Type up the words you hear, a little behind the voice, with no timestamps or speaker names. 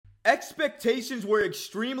Expectations were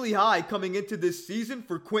extremely high coming into this season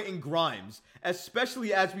for Quentin Grimes,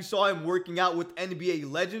 especially as we saw him working out with NBA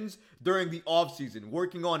legends during the offseason,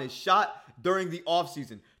 working on his shot during the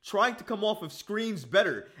offseason, trying to come off of screens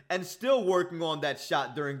better, and still working on that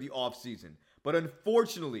shot during the offseason. But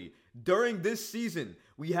unfortunately, during this season,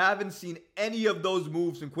 we haven't seen any of those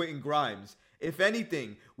moves from Quentin Grimes. If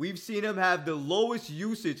anything, we've seen him have the lowest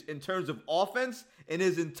usage in terms of offense in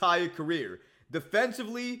his entire career.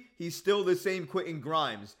 Defensively, he's still the same Quentin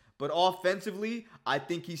Grimes, but offensively, I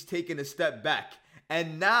think he's taken a step back.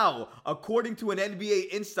 And now, according to an NBA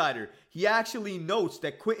insider, he actually notes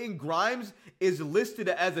that Quentin Grimes is listed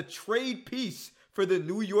as a trade piece for the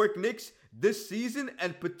New York Knicks this season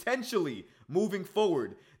and potentially moving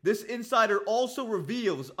forward. This insider also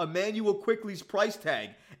reveals Immanuel Quickley's price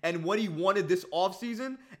tag and what he wanted this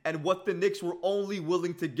offseason and what the Knicks were only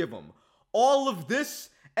willing to give him. All of this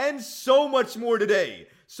and so much more today.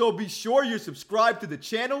 So be sure you're subscribed to the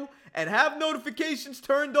channel and have notifications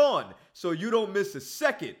turned on so you don't miss a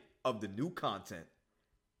second of the new content.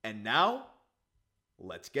 And now,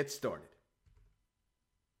 let's get started.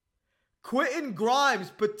 Quentin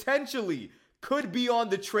Grimes potentially could be on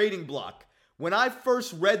the trading block. When I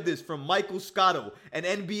first read this from Michael Scotto, an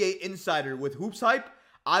NBA insider with Hoops Hype,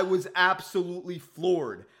 I was absolutely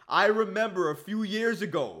floored. I remember a few years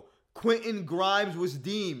ago, Quentin Grimes was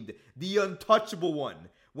deemed the untouchable one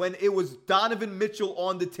when it was Donovan Mitchell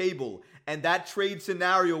on the table and that trade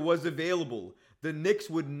scenario was available. The Knicks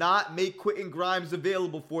would not make Quentin Grimes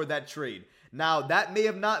available for that trade. Now, that may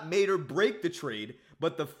have not made or break the trade,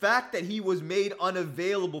 but the fact that he was made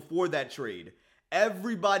unavailable for that trade,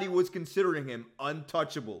 everybody was considering him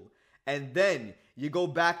untouchable. And then you go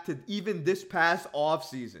back to even this past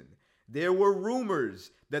offseason. There were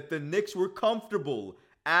rumors that the Knicks were comfortable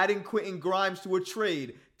adding Quentin Grimes to a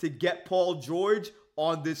trade to get Paul George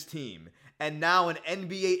on this team. And now an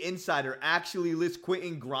NBA insider actually lists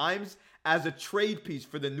Quentin Grimes as a trade piece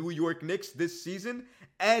for the New York Knicks this season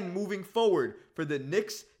and moving forward for the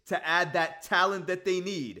Knicks to add that talent that they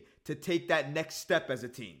need to take that next step as a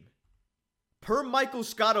team. Per Michael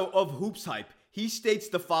Scotto of Hoops Hype, he states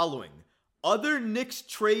the following. Other Knicks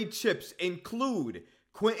trade chips include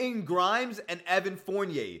Quentin Grimes and Evan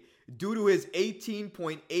Fournier due to his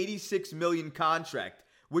 $18.86 million contract,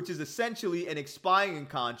 which is essentially an expiring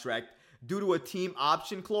contract due to a team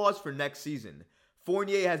option clause for next season.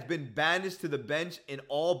 Fournier has been banished to the bench in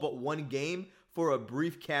all but one game for a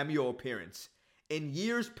brief cameo appearance. In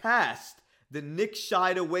years past, the Knicks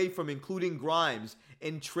shied away from including Grimes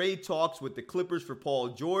in trade talks with the Clippers for Paul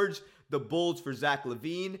George, the Bulls for Zach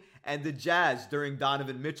LaVine, and the Jazz during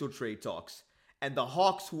Donovan Mitchell trade talks, and the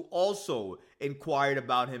Hawks, who also inquired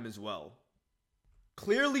about him as well.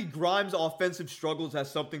 Clearly, Grimes' offensive struggles has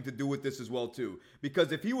something to do with this as well too,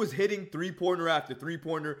 because if he was hitting three-pointer after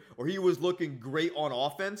three-pointer, or he was looking great on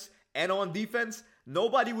offense and on defense,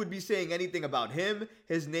 nobody would be saying anything about him,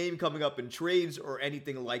 his name coming up in trades, or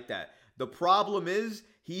anything like that. The problem is,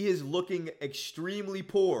 he is looking extremely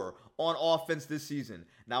poor on offense this season.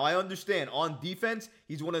 Now, I understand, on defense,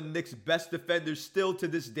 he's one of the Knicks' best defenders still to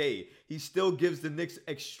this day. He still gives the Knicks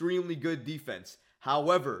extremely good defense.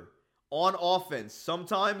 However, on offense,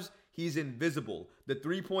 sometimes he's invisible. The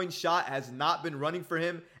three-point shot has not been running for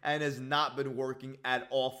him and has not been working at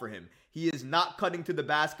all for him. He is not cutting to the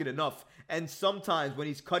basket enough. And sometimes when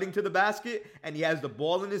he's cutting to the basket and he has the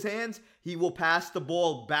ball in his hands, he will pass the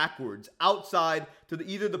ball backwards, outside to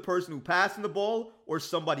either the person who passed him the ball or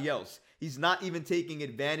somebody else. He's not even taking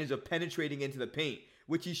advantage of penetrating into the paint,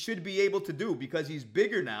 which he should be able to do because he's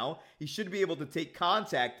bigger now. He should be able to take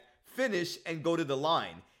contact, finish, and go to the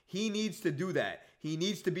line. He needs to do that. He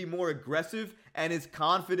needs to be more aggressive, and his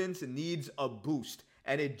confidence needs a boost.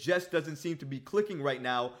 And it just doesn't seem to be clicking right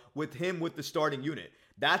now with him with the starting unit.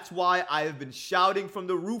 That's why I have been shouting from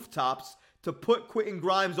the rooftops to put Quentin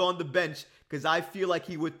Grimes on the bench, because I feel like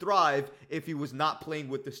he would thrive if he was not playing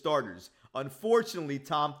with the starters. Unfortunately,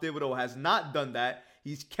 Tom Thibodeau has not done that.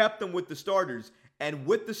 He's kept him with the starters. And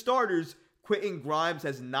with the starters, Quentin Grimes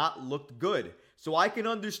has not looked good. So I can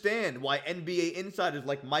understand why NBA insiders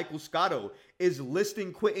like Michael Scotto is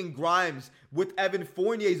listing Quentin Grimes with Evan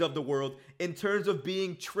Fournier's of the world in terms of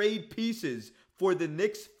being trade pieces for the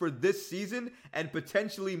Knicks for this season and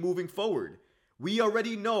potentially moving forward. We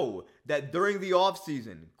already know that during the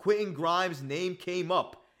offseason, Quentin Grimes' name came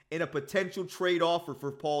up in a potential trade offer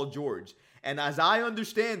for Paul George. And as I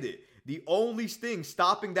understand it, the only thing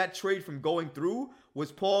stopping that trade from going through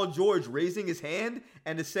was Paul George raising his hand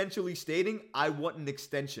and essentially stating, I want an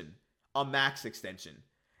extension, a max extension.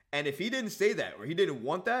 And if he didn't say that or he didn't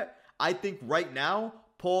want that, I think right now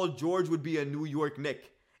Paul George would be a New York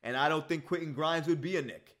Knick. And I don't think Quentin Grimes would be a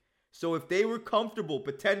Knick. So if they were comfortable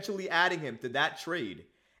potentially adding him to that trade,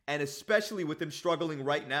 and especially with him struggling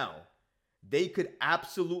right now, they could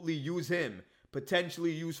absolutely use him,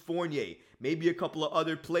 potentially use Fournier, maybe a couple of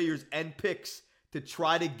other players and picks to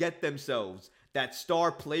try to get themselves that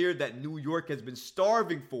star player that New York has been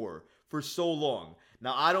starving for so long.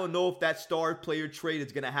 Now, I don't know if that star player trade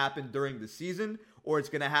is going to happen during the season or it's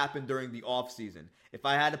going to happen during the offseason. If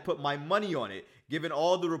I had to put my money on it, given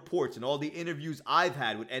all the reports and all the interviews I've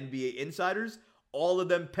had with NBA insiders, all of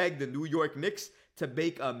them peg the New York Knicks to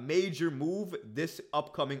make a major move this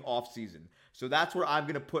upcoming offseason. So that's where I'm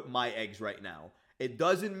going to put my eggs right now. It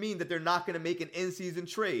doesn't mean that they're not going to make an in-season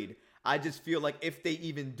trade. I just feel like if they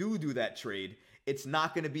even do that trade, it's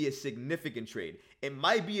not going to be a significant trade. It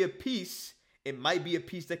might be a piece. It might be a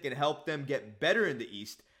piece that can help them get better in the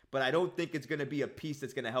East, but I don't think it's going to be a piece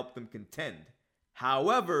that's going to help them contend.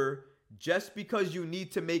 However, just because you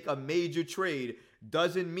need to make a major trade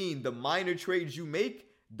doesn't mean the minor trades you make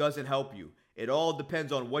doesn't help you. It all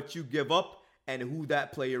depends on what you give up and who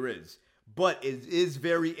that player is. But it is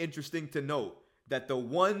very interesting to note that the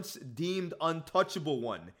once deemed untouchable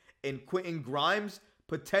one in Quentin Grimes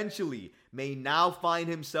potentially may now find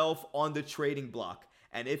himself on the trading block.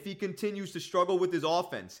 And if he continues to struggle with his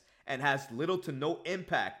offense and has little to no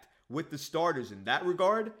impact with the starters in that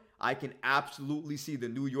regard, I can absolutely see the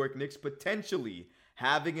New York Knicks potentially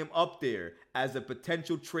having him up there as a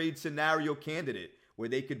potential trade scenario candidate where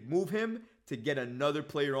they could move him to get another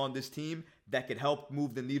player on this team that could help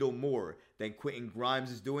move the needle more than Quentin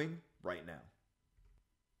Grimes is doing right now.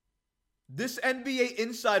 This NBA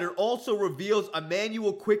insider also reveals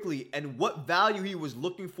Immanuel Quickley and what value he was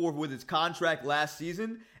looking for with his contract last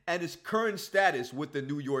season and his current status with the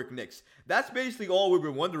New York Knicks. That's basically all we've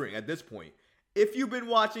been wondering at this point. If you've been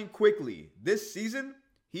watching Quickley this season,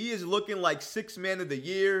 he is looking like Sixth Man of the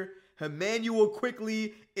Year. Immanuel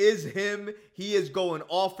Quickley is him. He is going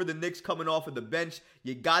off for the Knicks coming off of the bench.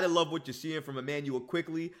 You gotta love what you're seeing from Immanuel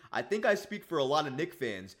Quickley. I think I speak for a lot of Knicks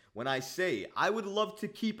fans when I say I would love to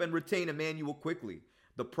keep and retain Immanuel Quickley.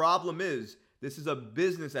 The problem is, this is a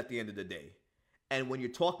business at the end of the day. And when you're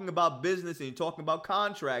talking about business and you're talking about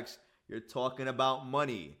contracts, you're talking about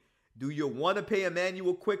money. Do you want to pay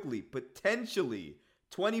Immanuel Quickley potentially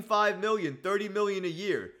 $25 million, $30 million a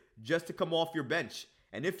year just to come off your bench?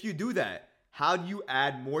 And if you do that, how do you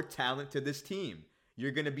add more talent to this team?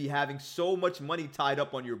 You're going to be having so much money tied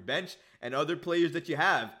up on your bench and other players that you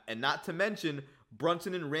have. And not to mention,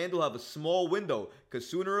 Brunson and Randall have a small window because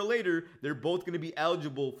sooner or later, they're both going to be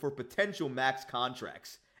eligible for potential max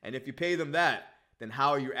contracts. And if you pay them that, then how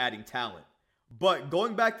are you adding talent? But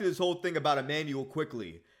going back to this whole thing about Immanuel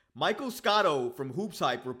Quickley, Michael Scotto from Hoops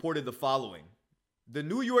Hype reported the following. The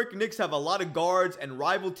New York Knicks have a lot of guards and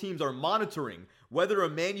rival teams are monitoring whether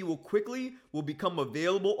Immanuel Quickley will become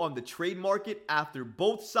available on the trade market after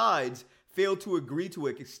both sides fail to agree to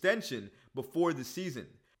an extension before the season.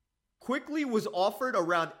 Quickley was offered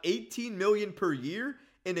around $18 million per year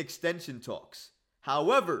in extension talks.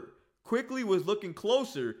 However, Quickley was looking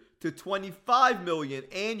closer to $25 million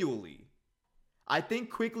annually. I think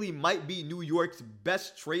Quickley might be New York's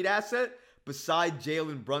best trade asset beside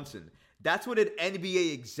Jalen Brunson. That's what an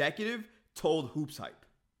NBA executive told Hoops Hype.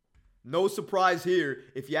 No surprise here,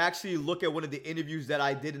 if you actually look at one of the interviews that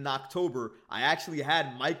I did in October, I actually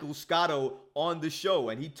had Michael Scotto on the show,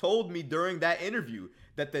 and he told me during that interview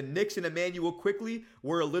that the Knicks and Immanuel Quickley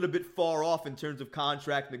were a little bit far off in terms of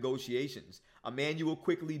contract negotiations. Immanuel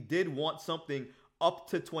Quickley did want something up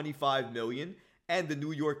to $25 million, and the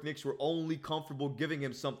New York Knicks were only comfortable giving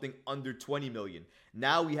him something under $20 million.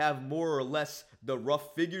 Now we have more or less the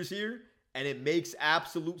rough figures here, and it makes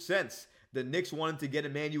absolute sense. The Knicks wanted to get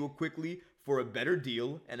Immanuel Quickley for a better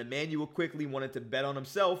deal, and Immanuel Quickley wanted to bet on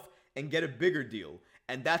himself and get a bigger deal.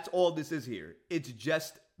 And that's all this is here. It's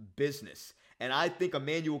just business. And I think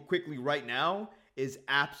Immanuel Quickley right now is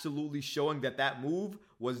absolutely showing that that move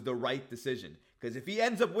was the right decision. Because if he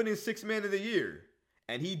ends up winning Sixth Man of the Year,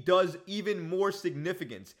 and he does even more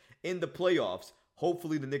significance in the playoffs,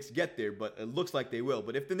 hopefully the Knicks get there, but it looks like they will.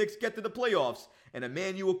 But if the Knicks get to the playoffs and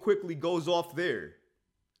Immanuel Quickley goes off there,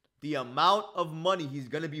 the amount of money he's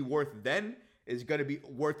going to be worth then is going to be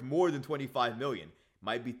worth more than $25 million.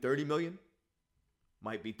 Might be $30 million.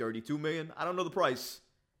 Might be $32 million. I don't know the price.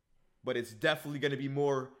 But it's definitely going to be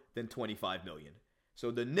more than $25 million.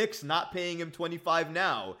 So the Knicks not paying him $25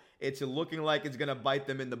 now, it's looking like it's going to bite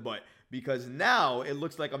them in the butt. Because now it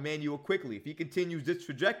looks like Immanuel Quickley, if he continues this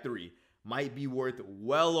trajectory, might be worth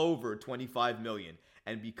well over $25 million.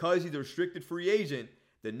 And because he's a restricted free agent,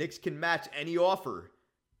 the Knicks can match any offer.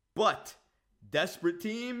 But desperate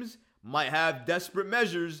teams might have desperate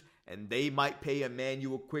measures, and they might pay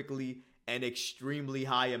Immanuel Quickley an extremely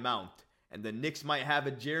high amount. And the Knicks might have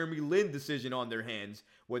a Jeremy Lin decision on their hands,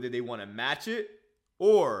 whether they want to match it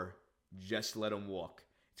or just let him walk.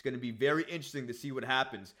 It's going to be very interesting to see what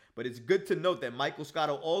happens. But it's good to note that Michael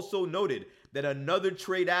Scotto also noted that another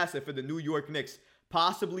trade asset for the New York Knicks,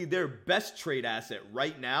 possibly their best trade asset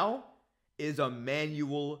right now, is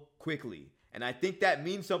Immanuel Quickley. And I think that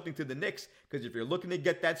means something to the Knicks, because if you're looking to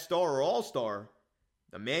get that star or all-star,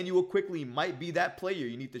 Immanuel Quickley might be that player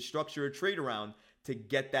you need to structure a trade around to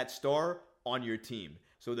get that star on your team.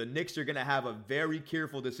 So the Knicks are going to have a very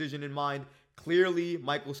careful decision in mind. Clearly,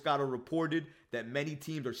 Michael Scotto reported that many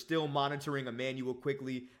teams are still monitoring Immanuel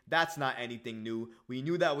Quickley. That's not anything new. We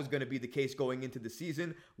knew that was going to be the case going into the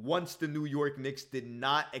season once the New York Knicks did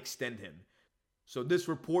not extend him. So this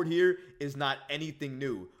report here is not anything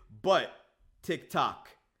new. But, tick-tock,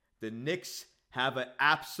 the Knicks have an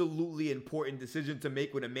absolutely important decision to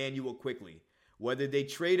make with Immanuel Quickley. Whether they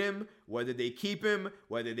trade him, whether they keep him,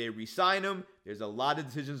 whether they re-sign him, there's a lot of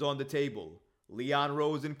decisions on the table. Leon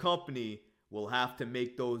Rose and company will have to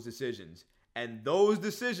make those decisions. And those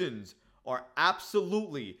decisions are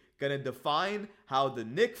absolutely going to define how the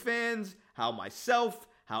Knicks fans, how myself,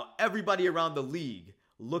 how everybody around the league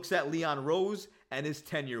looks at Leon Rose and his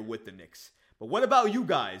tenure with the Knicks. But what about you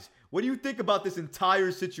guys? What do you think about this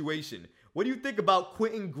entire situation? What do you think about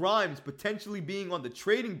Quentin Grimes potentially being on the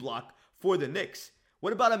trading block for the Knicks?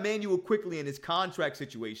 What about Immanuel Quickley and his contract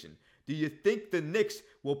situation? Do you think the Knicks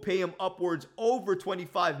will pay him upwards over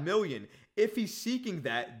 $25 million if he's seeking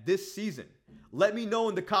that this season? Let me know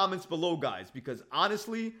in the comments below, guys, because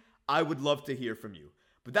honestly, I would love to hear from you.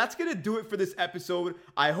 But that's going to do it for this episode.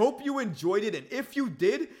 I hope you enjoyed it, and if you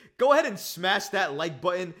did, go ahead and smash that like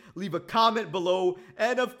button, leave a comment below,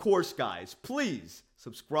 and of course, guys, please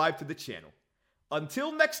subscribe to the channel.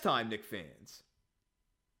 Until next time, Knicks fans.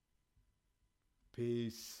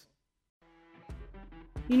 Peace.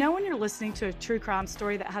 You know when you're listening to a true crime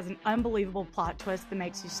story that has an unbelievable plot twist that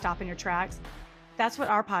makes you stop in your tracks? That's what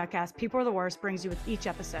our podcast, People Are the Worst, brings you with each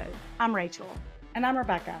episode. I'm Rachel. And I'm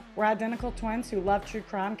Rebecca. We're identical twins who love true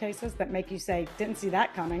crime cases that make you say, didn't see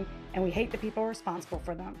that coming, and we hate the people responsible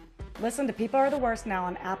for them. Listen to People Are the Worst now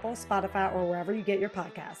on Apple, Spotify, or wherever you get your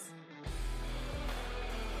podcasts.